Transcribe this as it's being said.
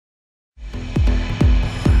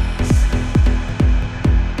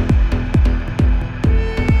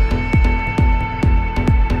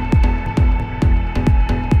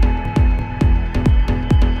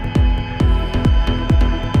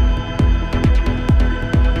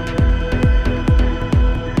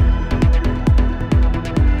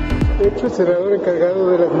el senador encargado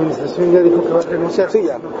de la administración ya dijo que va a renunciar. Sí,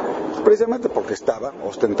 ya. Precisamente porque estaba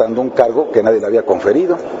ostentando un cargo que nadie le había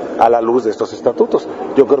conferido a la luz de estos estatutos.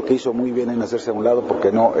 Yo creo que hizo muy bien en hacerse a un lado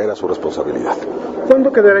porque no era su responsabilidad.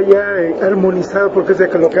 ¿Cuándo quedará ya armonizado? Porque es de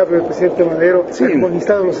lo que habla el presidente Madero, sí,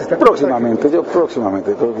 armonizado los estatutos.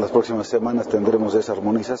 Próximamente, creo que las próximas semanas tendremos esa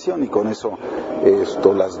armonización y con eso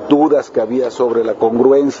las dudas que había sobre la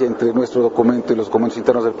congruencia entre nuestro documento y los documentos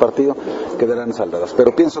internos del partido quedarán saldadas.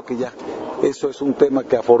 Pero pienso que ya eso es un tema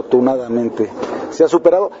que afortunadamente se ha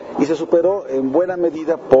superado y se superó en buena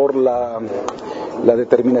medida por la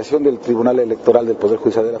determinación del Tribunal Electoral del Poder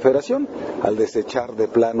Judicial de la Federación al desechar de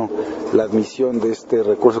plano la admisión de este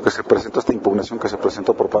recurso que se presentó, esta impugnación que se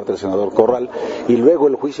presentó por parte del senador Corral, y luego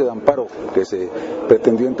el juicio de amparo que se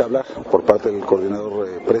pretendió entablar por parte del coordinador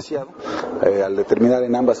Preciado, al determinar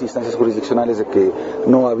en ambas instancias jurisdiccionales de que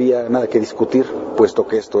no había nada que discutir, puesto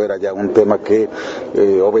que esto era ya un tema que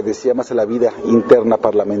obedecía más a la vida interna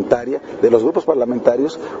parlamentaria de los grupos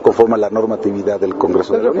parlamentarios conforme a la normatividad del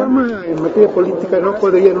Congreso de la Unión. La reforma en materia política no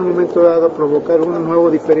podría en un momento dado provocar un nuevo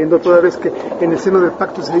diferendo, toda vez que en el seno del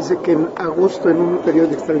pacto se dice que en agosto, en un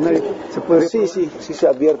periodo extraordinario, se puede... Sí se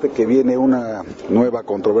advierte que viene una nueva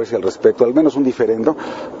controversia al respecto, al menos un diferendo,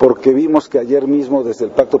 porque vimos que ayer mismo desde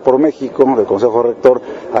el Pacto por México, del Consejo Rector,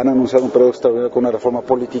 han anunciado un periodo extraordinario con una reforma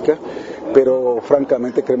política, pero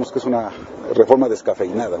francamente creemos que es una reforma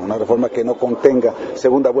descafeinada, una reforma que no contenga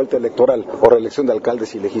segunda vuelta electoral o reelección de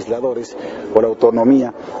alcaldes y legisladores, o la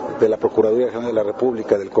autonomía de la Procuraduría General de la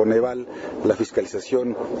República, del Coneval, la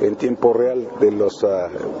fiscalización en tiempo real de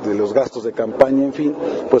los gastos de campaña, en fin,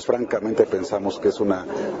 pues francamente pensamos que es una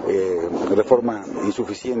reforma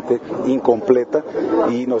insuficiente, incompleta,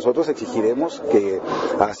 y nosotros exigiremos que,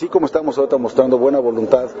 así como estamos ahorita mostrando buena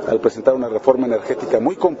voluntad al presentar una reforma energética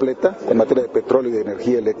muy completa en materia de petróleo y de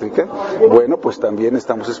energía eléctrica, bueno, pues también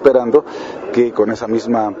estamos esperando que con esa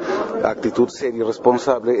misma actitud seria y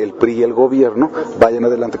responsable el PRI y el gobierno vayan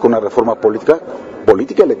adelante con una reforma política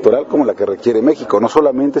electoral como la que requiere México. No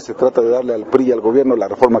solamente se trata de darle al PRI y al gobierno la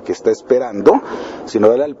reforma que está esperando, sino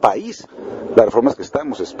darle al país las reformas que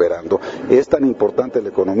estamos esperando. Es tan importante la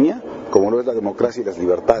economía como lo es la democracia y las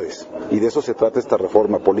libertades. Y de eso se trata esta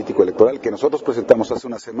reforma político-electoral que nosotros presentamos hace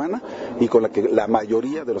una semana y con la que la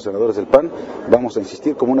mayoría de los senadores del PAN vamos a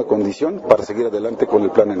insistir como una condición para seguir adelante con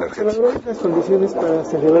el plan energético. ¿Las condiciones para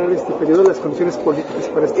celebrar este periodo, las condiciones políticas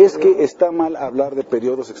para este periodo? Es que está mal hablar de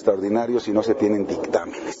periodos extraordinarios si no se tienen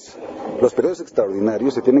dictámenes. Los periodos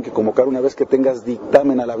extraordinarios se tienen que convocar una vez que tengas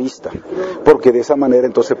dictamen a la vista, porque de esa manera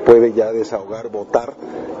entonces puede ya desahogar, votar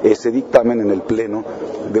ese dictamen en el pleno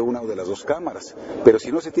de una o de las dos cámaras. Pero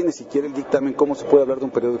si no se tiene siquiera el dictamen, ¿cómo se puede hablar de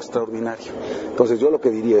un periodo extraordinario? Entonces yo lo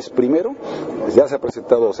que diría es, primero, ya se ha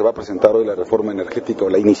presentado o se va a presentar hoy la reforma energética o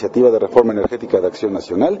la iniciativa de reforma energética de Acción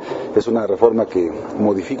Nacional. Es una reforma que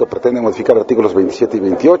pretende modificar artículos 27 y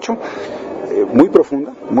 28. Muy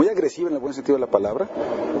profunda, muy agresiva en el buen sentido de la palabra,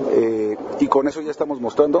 y con eso ya estamos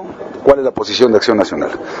mostrando cuál es la posición de Acción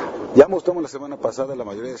Nacional. Ya mostramos la semana pasada a la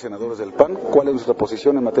mayoría de senadores del PAN cuál es nuestra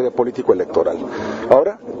posición en materia político-electoral.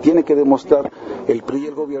 Ahora tiene que demostrar el PRI y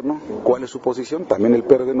el gobierno cuál es su posición. También el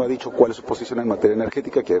PRD no ha dicho cuál es su posición en materia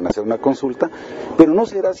energética, quieren hacer una consulta, pero no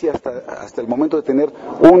será así hasta el momento de tener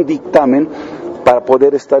un dictamen para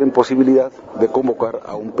poder estar en posibilidad de convocar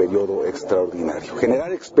a un periodo extraordinario.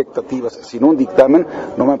 Generar expectativas sin un dictamen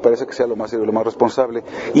no me parece que sea lo más serio, lo más responsable,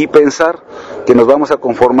 y pensar que nos vamos a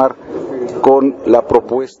conformar con la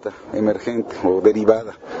propuesta emergente o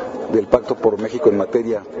derivada del Pacto por México en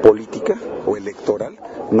materia política o electoral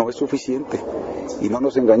no es suficiente. Y no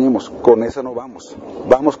nos engañemos, con esa no vamos.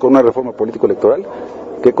 Vamos con una reforma político-electoral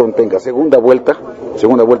que contenga segunda vuelta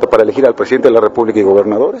para elegir al presidente de la República y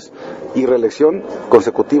gobernadores, y reelección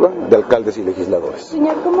consecutiva de alcaldes y legisladores.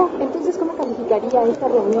 Señor, ¿cómo calificaría esta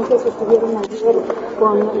reunión que sostuvieron ayer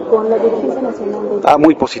con la dirigencia nacional?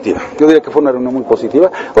 Muy positiva. Yo diría que fue una reunión muy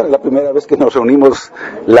positiva. Bueno, la primera vez que nos reunimos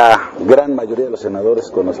la gran mayoría de los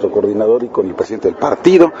senadores con nuestro coordinador y con el presidente del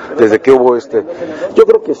partido, desde que hubo yo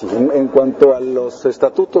creo que sí. En cuanto a los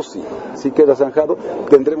estatutos, sí queda zanjado.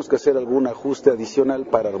 Tendremos que hacer algún ajuste adicional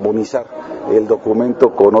para armonizar el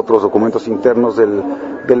documento con otros documentos internos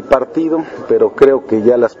del partido, pero creo que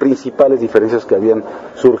ya las principales diferencias que habían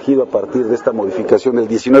surgido a partir de esta modificación del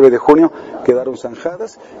 19 de junio quedaron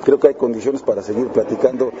zanjadas. Creo que hay condiciones para seguir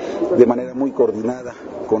platicando de manera muy coordinada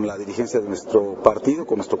con la dirigencia de nuestro partido,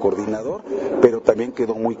 con nuestro coordinador, pero también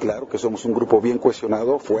quedó muy claro que somos un grupo bien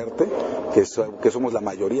cohesionado, fuerte, que somos la mayoría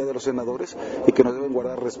mayoría de los senadores y que nos deben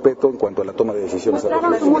guardar respeto en cuanto a la toma de decisiones.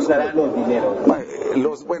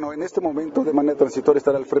 Bueno, en este momento de manera transitoria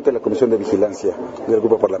estará al frente de la Comisión de Vigilancia del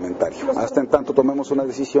grupo parlamentario. Hasta en tanto tomemos una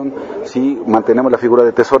decisión si mantenemos la figura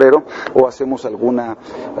de tesorero o hacemos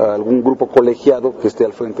algún grupo colegiado que esté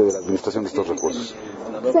al frente de la administración de estos recursos.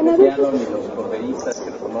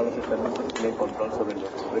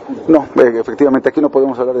 No, efectivamente aquí no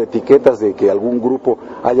podemos hablar de etiquetas de que algún grupo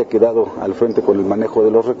haya quedado al frente con el manejo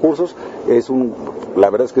de los recursos. La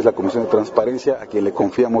verdad es que es la Comisión de Transparencia a quien le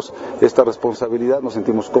confiamos esta responsabilidad. Nos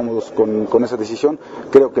sentimos cómodos con esa decisión.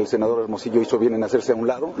 Creo que el senador Hermosillo hizo bien en hacerse a un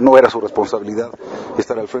lado. No era su responsabilidad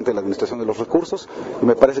estar al frente de la administración de los recursos y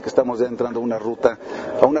me parece que estamos ya entrando a una ruta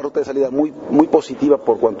de salida muy positiva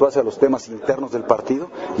por cuanto hace a los temas internos del partido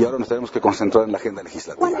y ahora nos tenemos que concentrar en la agenda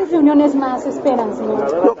legislativa. ¿Cuántas reuniones más esperan,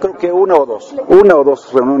 señor? Yo creo que una o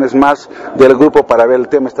dos reuniones más del grupo para ver el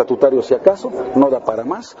tema estatutario si acaso, no da para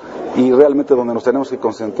más y realmente donde nos tenemos que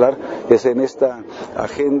concentrar es en esta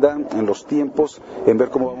agenda, en los tiempos, en ver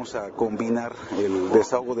cómo vamos a combinar el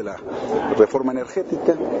desahogo de la reforma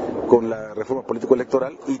energética con la reforma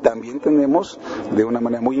político-electoral y también tenemos de una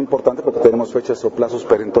manera muy importante porque tenemos fechas o plazos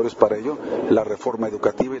perentorios para ello, la reforma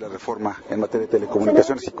educativa y la reforma en materia de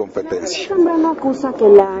telecomunicaciones y competencia. Zambrano acusa que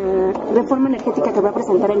la reforma energética que va a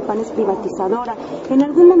presentar el PAN es privatizadora. ¿En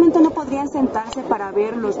algún momento no podrían sentarse para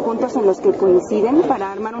ver los puntos en los que coinciden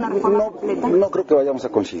para armar una reforma completa? No creo que vayamos a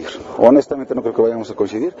coincidir. Honestamente no creo que vayamos a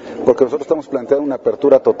coincidir porque nosotros estamos planteando una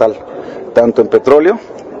apertura total, tanto en petróleo,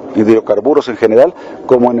 hidrocarburos en general,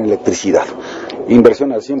 como en electricidad.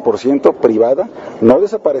 Inversión al 100% privada, no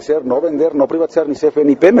desaparecer, no vender, no privatizar ni CFE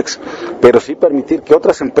ni Pemex, pero sí permitir que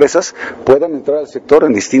otras empresas puedan entrar al sector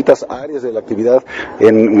en distintas áreas de la actividad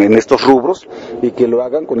en estos rubros y que lo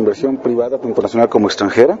hagan con inversión privada, tanto nacional como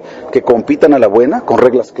extranjera, que compitan a la buena, con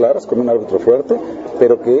reglas claras, con un árbitro fuerte,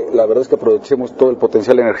 pero que la verdad es que aprovechemos todo el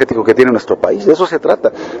potencial energético que tiene nuestro país, de eso se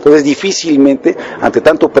trata. Entonces difícilmente, ante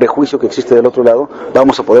tanto prejuicio que existe del otro lado,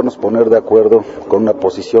 vamos a podernos poner de acuerdo con una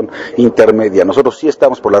posición intermedia. Nosotros sí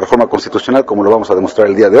estamos por la reforma constitucional, como lo vamos a demostrar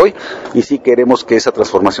el día de hoy, y sí queremos que esa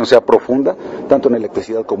transformación sea profunda, tanto en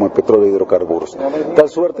electricidad como en petróleo e hidrocarburos. Tal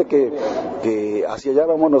suerte que hacia allá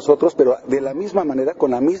vamos nosotros, pero de la misma manera,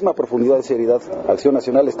 con la misma profundidad de seriedad, Acción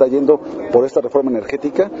Nacional está yendo por esta reforma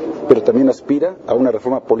energética, pero también aspira a una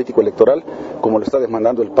reforma político-electoral, como lo está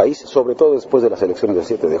demandando el país, sobre todo después de las elecciones del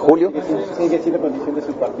 7 de julio.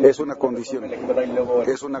 Es una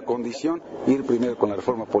condición ir primero con la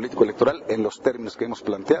reforma político-electoral en los términos que hemos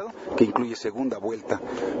planteado, que incluye segunda vuelta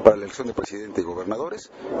para la elección de presidente y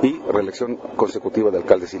gobernadores y reelección consecutiva de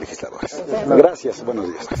alcaldes y legisladores. Gracias, buenos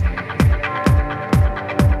días.